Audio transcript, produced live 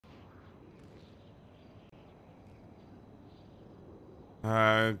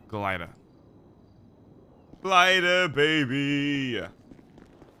Glider. Glider, baby.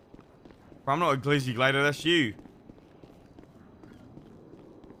 I'm not a glizzy glider, that's you.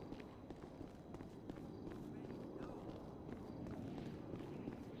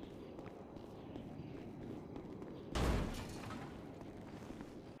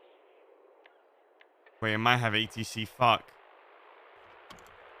 Wait, it might have ATC. Fuck.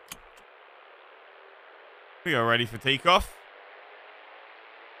 We are ready for takeoff.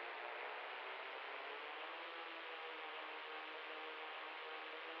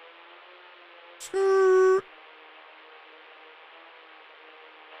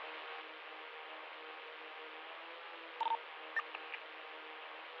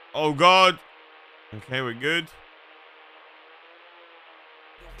 Oh God. Okay, we're good.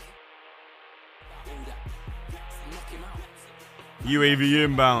 UAV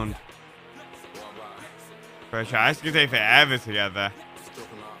inbound. Pressure. I could take forever to get there.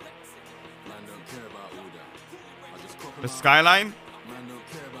 The skyline.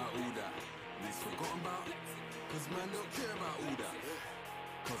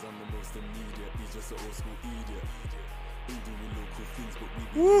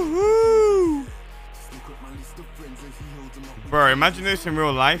 Woohoo! Bro, imagine this in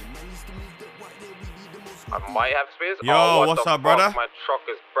real life. I might have space. Yo, oh, what's up, brother? My truck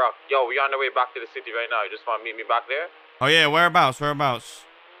is broke. Yo, we on the way back to the city right now. You just want to meet me back there? Oh yeah, whereabouts? Whereabouts?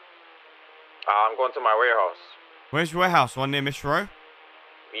 I'm going to my warehouse. Where's your warehouse? One near Miss Row?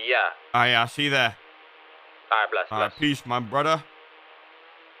 Yeah. Oh yeah, I see you there. Alright, bless. Alright, peace, my brother.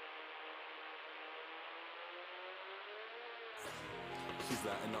 She's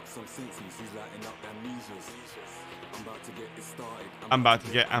lighting up some senses, she's lighting up amnesias. I'm about to get it started. I'm about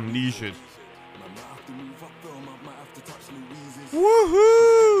to get amnesia. Man, might have to move up though, man, might have to touch Louise's.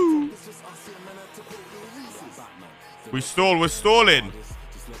 Woohoo! It's just us here, man, had to quote Louise's. We're stalling.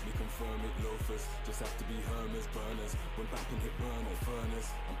 Just let me confirm it, loafers. Just have to be Hermes, burners. When back and hit burner, furnace.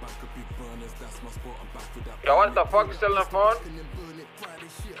 I'm back with big burners, that's my spot. I'm back with that. Yo, what the fuck? You still on the phone?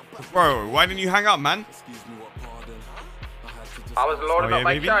 Bro, why didn't you hang up, man? Excuse me, what pardon? I was loading Oh, up yeah,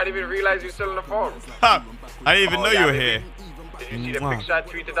 my baby? car. I didn't even realize you were still on the phone. Ha! I didn't even know you were baby. here. Did you see the Mwah. picture I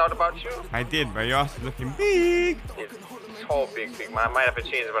tweeted out about you? I did, bro. Your ass is looking big. It's so big, man. I might have to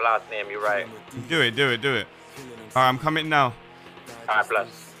change my last name. You're right. Do it, do it, do it. Alright, I'm coming now. Alright,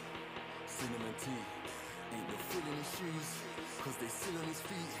 bless. Cinnamon tea. Ain't no feeling his shoes, cause they still on his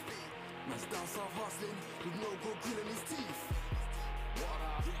feet. Man's down south hustling, with no good grill in his teeth.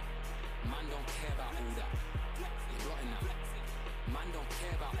 Man don't care about all that. You're rotting that. Man don't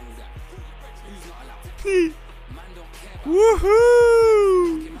care about all that. Who's not allowed? Man don't care about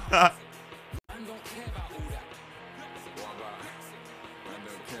Woohoo! Man don't care about all that. What about? Man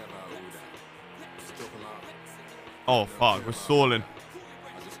don't care about all that. Just drop him out. Oh fuck, we're stalling. I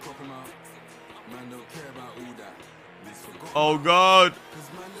just crop him out. Man don't care about all that. He's forgotten. Oh God. Cause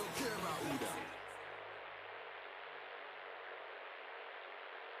man don't care about all that.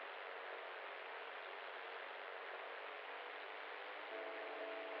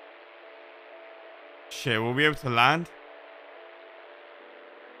 Shit, we'll be able to land?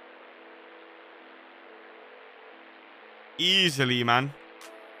 Easily, man.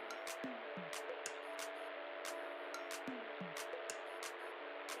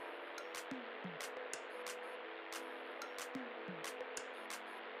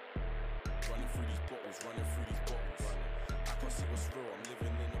 Running through these bottles, running through these bottles. I can't see what's real, I'm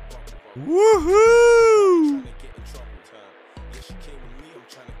living in a bubble. Woohoo! Trying to get in trouble. Yeah, she came with me, I'm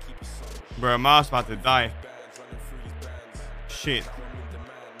trying to keep it subtle. Bro, Mars about to die. Bands, running through these bands. Shit. I'm in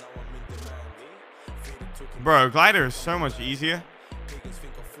demand, now I'm in demand. Faded talking Bro, glider is so much easier. pagans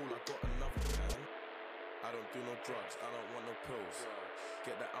think I fool, I got another plan. I don't do no drugs, I don't want no pills.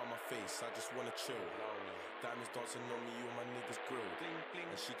 Get that out my face, I just wanna chill. Diamonds dancing on me, you and my niggas grill.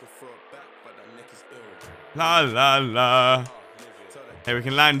 And she can throw it back, but that neck is ill. La la la. Tell that Hey, we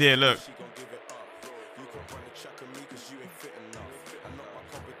can land here, look. she gon' give it up. You can run the track on me cause you ain't fit enough. I knock my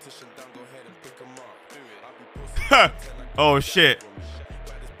competition down, go ahead and pick 'em up. I'll be posting Oh shit.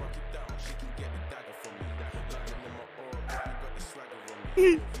 baddest break it down, she can get the dagger from me. Lightning in my aura, but you got the swagger on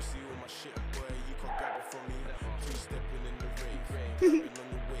me. You see all my shit, boy, you can't grab it from me. Two-stepping in the rave, grabbing on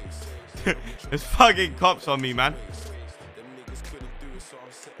the waist. There's fucking cops on me, man. Them niggas couldn't do it, so I'm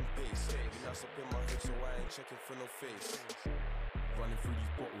setting pace. You mess up in my head, so I ain't checking for no face. Running through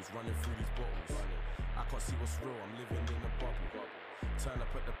these bottles, running through these bottles. I can't see what's real, I'm living in a bubble. Turn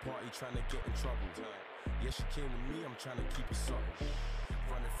up at the party, trying to get in trouble. Yeah, she came with me, I'm trying to keep it subtle.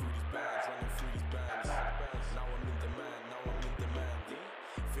 Running through these bands, running through these bands. Now I'm in demand, now I'm in demand.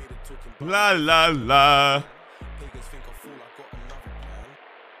 Faded talking La la la. pagans think I fool, I got another plan.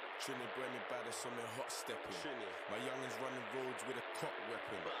 there's something hot stepping. My youngins running roads with a cock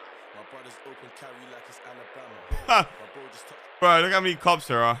weapon. My brother's open carry like it's Alabama. My bro just touched. Bro, look how many cops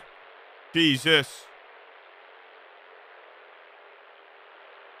there are. Jesus.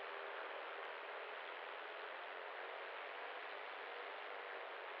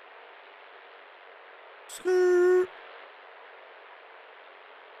 Skirt.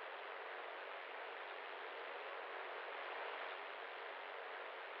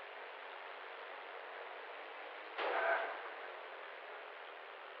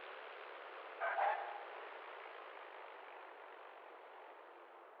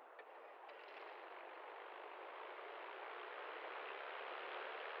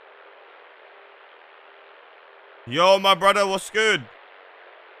 Yo, my brother, what's good? What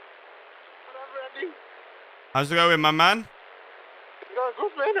up, Randy? How's it going, my man? You got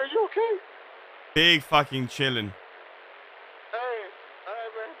good, man? Are you okay? Big fucking chillin'. Hey, all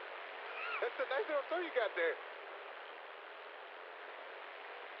right, man. That's a nice little toy you got there.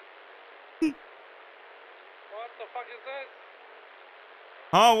 What the fuck is this?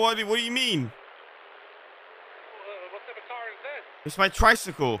 Huh? What do you mean? What type of car is this? It's my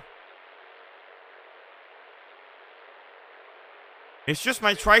tricycle. It's just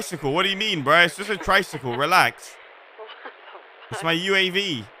my tricycle. What do you mean, bro? It's just a tricycle. Relax. It's my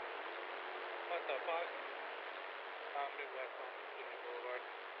UAV. What the fuck? Midwest on Sydney Boulevard.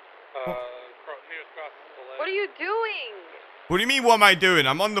 Nearest cross below. What are you doing? What do you mean, what am I doing?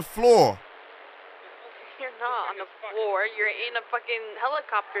 I'm on the floor. You're not on the floor. You're in a fucking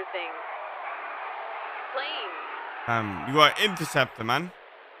helicopter thing. Plane. You got Interceptor, man.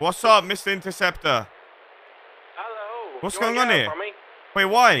 What's up, Mr. Interceptor? Hello. What's You going wanna on get here? out from me? Wait,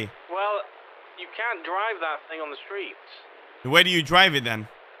 why? Well, you can't drive that thing on the streets. Where do you drive it then?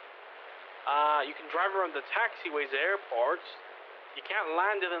 You can drive around the taxiways at airports. You can't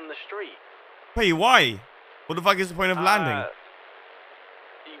land it in the street. Wait, why? What the fuck is the point of landing?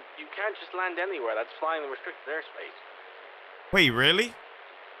 You can't just land anywhere. That's flying in restricted airspace. Wait, really?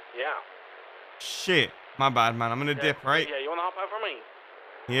 Yeah. Shit. My bad, man. I'm gonna dip, right? Yeah, you wanna hop out for me?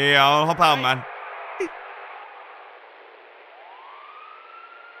 Yeah, I'll hop out, man.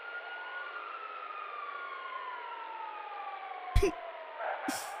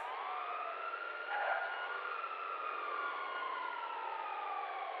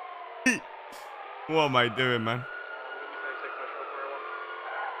 What am I doing, man?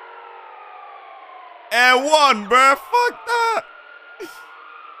 Air One, bruh. Fuck that.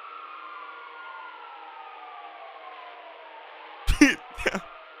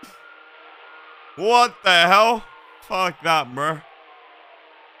 What the hell? Fuck that, bruh.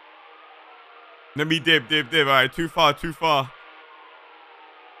 Let me dip. Alright, too far. Too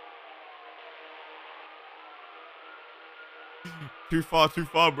far,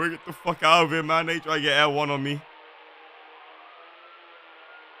 bro. Get the fuck out of here, man. They try to get Air One on me.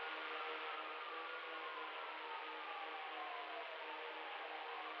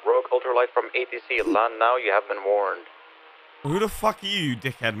 Rogue ultralight from ATC, land now, you have been warned. Who the fuck are you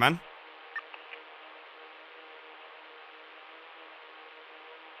dickhead, man?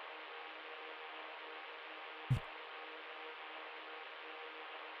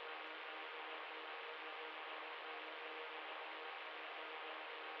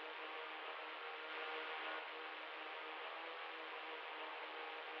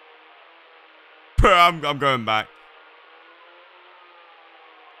 Bro, I'm going back.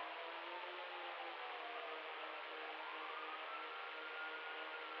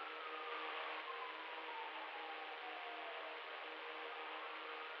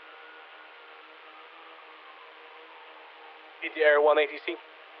 PTR 1 ATC.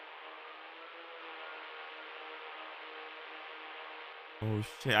 Oh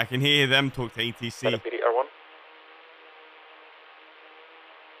shit, I can hear them talk to ATC. PDR 1.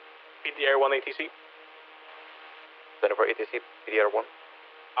 PTR 1 ATC. Center for ATC, PDR 1.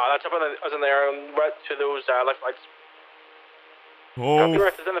 That's up in the air and right to those life flights. Oh, Copy,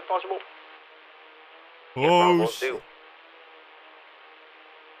 as soon as possible. oh shit.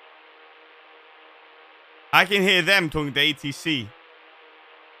 I can hear them talking to ATC.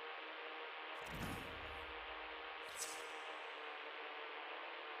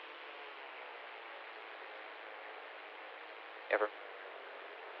 Ever.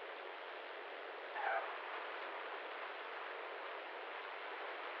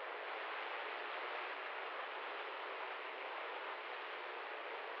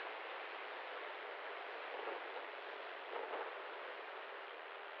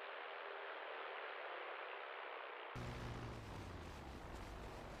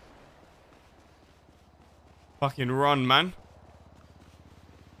 Fucking run, man.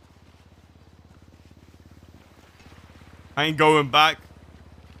 I ain't going back.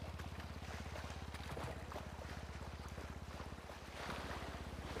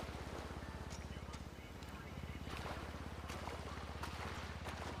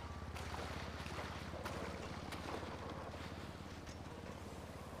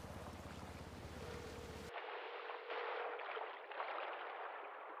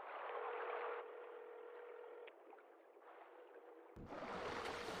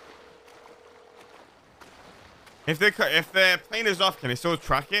 If the plane is off, can they still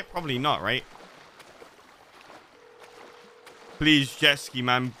track it? Probably not, right? Please, jet ski,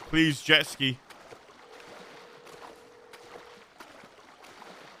 man. Please, jet ski.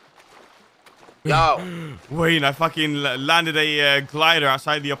 Yo. Wait, I fucking landed a glider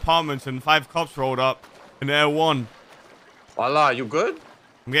outside the apartments and 5 cops rolled up in Air 1. Voila, you good?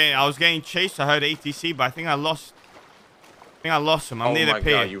 I was getting chased. I heard ATC, but I think I lost him. I'm near the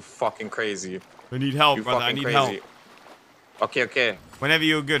pier. Oh my god, you fucking crazy. I need help, You brother. I fucking need crazy. help. Okay, okay. Whenever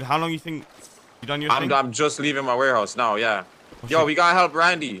you're good. How long you think you done your thing? I'm just leaving my warehouse now, yeah. Oh, Yo, shit. we gotta help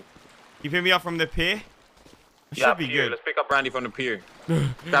Randy. You pick me up from the pier? It Yeah, should be pier. good. Let's pick up Randy from the pier.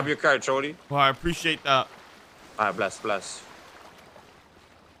 Grab your card, Chody. Well, I appreciate that. Alright, bless.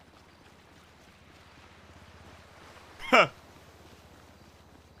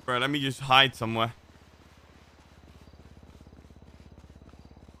 Bro, let me just hide somewhere.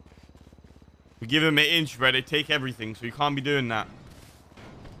 We give him an inch, bro. They take everything, so you can't be doing that.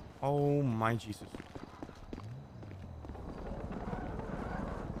 Oh my Jesus.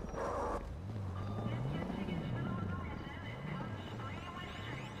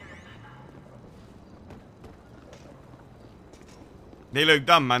 They look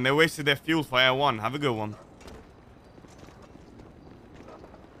dumb, man. They wasted their fuel for Air 1. Have a good one.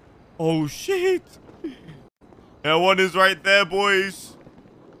 Oh, shit. Air 1 is right there, boys.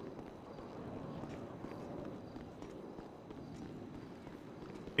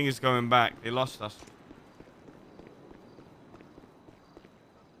 I think it's going back. They lost us.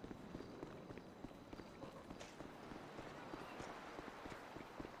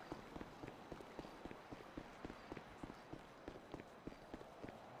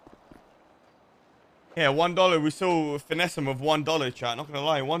 Yeah, $1. We still finesse them with $1, chat. Not gonna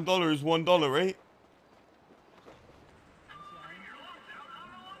lie, $1 is $1, right?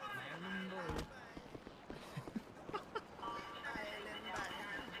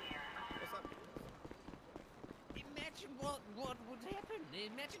 Imagine what would happen.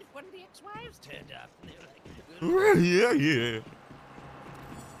 Imagine if one of the ex-wives turned up and they were like, Yeah, yeah.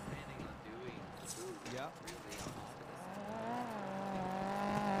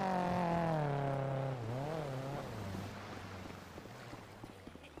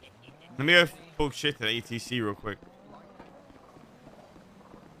 Let me go talk shit to the ATC real quick.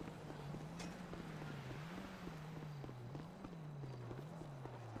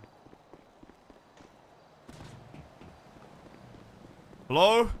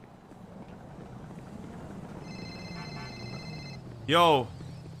 Hello? Yo.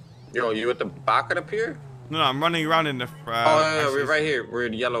 Yo, you at the back of the pier? No, I'm running around in the... yeah, we're right here. We're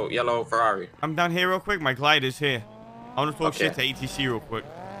in yellow Ferrari. I'm down here real quick. My glider's here. I want to talk Okay. shit to ATC real quick.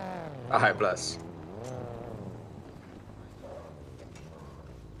 Alright, bless.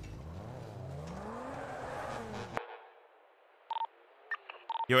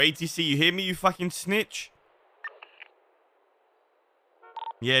 Yo, ATC, you hear me, you fucking snitch?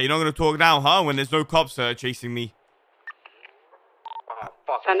 Yeah, you're not gonna talk now, huh? When there's no cops chasing me.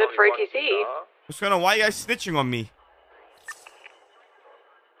 Send it for ATC. What's going on? Why are you guys snitching on me?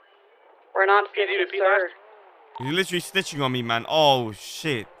 We're not Can you snitching, repeat sir. You're literally snitching on me, man. Oh,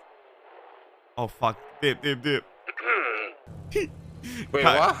 shit. Oh, fuck. Dip. Wait,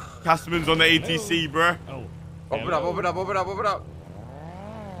 what? Castleman's on the ATC, bruh. oh, Open up.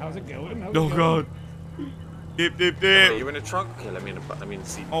 how's it going? Oh, God. Dip. Hey, you in the trunk? Okay, let me in the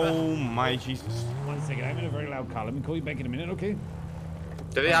seat. Oh, my Jesus. 1 second, I'm in a very loud car. Let me call you back in a minute, okay?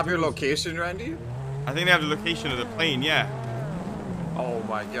 Do they have your location, Randy? I think they have the location of the plane, yeah. Oh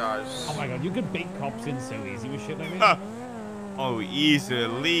my gosh. Oh my god, you could bait cops in so easy with shit like this. Huh. Oh,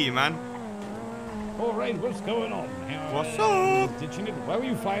 easily, man. Alright, what's going on? What's up? Ditching it? Why were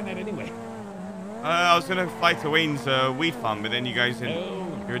you flying that anyway? I was gonna fly to Wayne's weed farm, but then you guys didn't. Oh.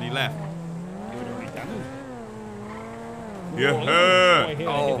 You already left. You would already done it. Yeah.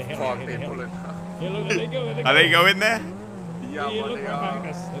 Oh fuck, they pull it. Here, look, there they go. Are they going there? Yeah, Here, but look they right behind are.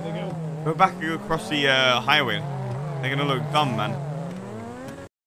 us. There they go. Go back across the highway. They're gonna look dumb, man.